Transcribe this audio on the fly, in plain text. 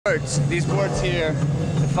These boards here,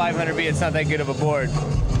 the 500B, it's not that good of a board.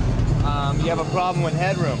 You have a problem with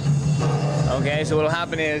headroom. Okay, so what'll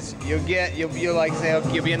happen is you'll like say,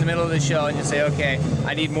 okay, you'll be in the middle of the show and you say, okay,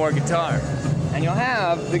 I need more guitar, and you'll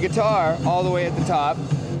have the guitar all the way at the top,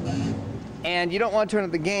 and you don't want to turn up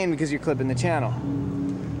the gain because you're clipping the channel.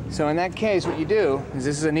 So in that case, what you do is,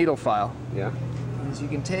 this is a needle file. Yeah. Is you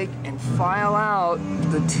can take and file out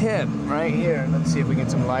the tip right here. Let's see if we get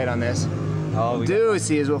some light on this. Oh, What we'll do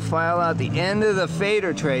is we'll file out the end of the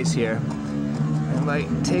fader trace here, and by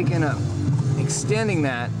extending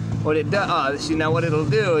that, what it does, see, now what it'll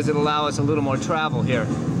do is it'll allow us a little more travel here,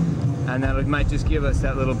 and that might just give us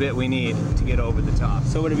that little bit we need to get over the top.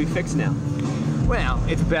 So would it be fixed now? Well,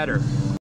 it's better.